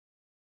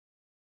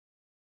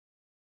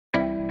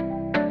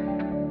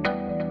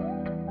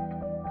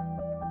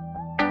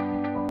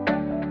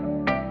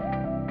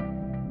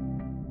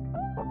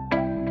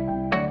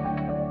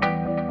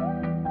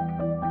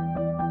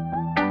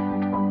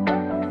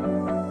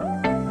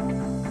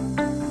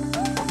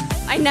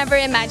I never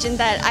imagined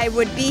that I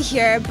would be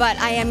here, but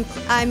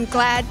I'm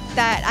glad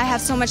that I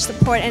have so much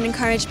support and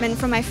encouragement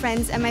from my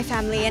friends and my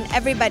family and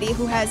everybody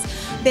who has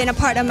been a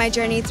part of my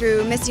journey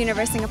through Miss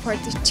Universe Singapore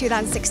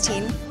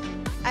 2016.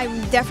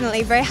 I'm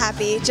definitely very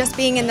happy just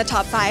being in the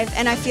top 5,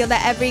 and I feel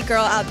that every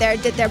girl out there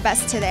did their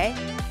best today.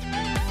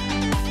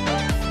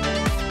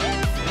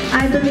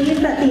 I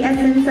believe that the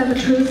essence of a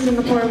true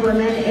Singapore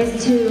woman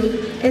is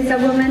a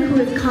woman who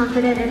is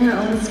confident in her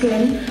own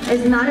skin,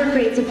 is not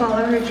afraid to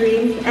follow her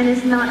dreams, and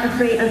is not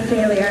afraid of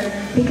failure,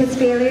 because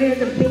failure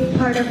is a big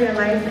part of your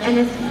life and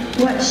is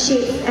what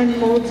shapes and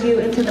molds you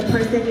into the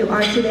person you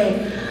are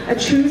today. A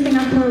true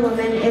Singapore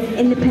woman is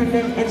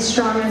independent and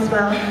strong as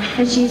well,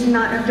 and she's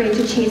not afraid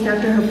to chase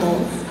after her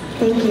goals.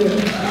 Thank you.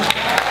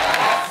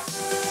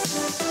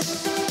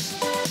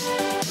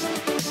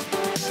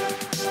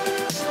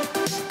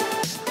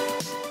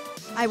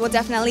 I will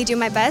definitely do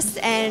my best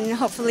and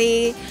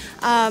hopefully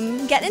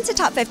get into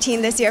top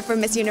 15 this year for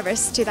Miss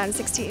Universe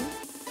 2016.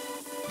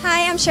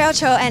 Hi, I'm Cheryl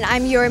Chou and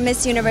I'm your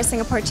Miss Universe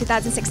Singapore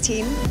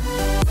 2016.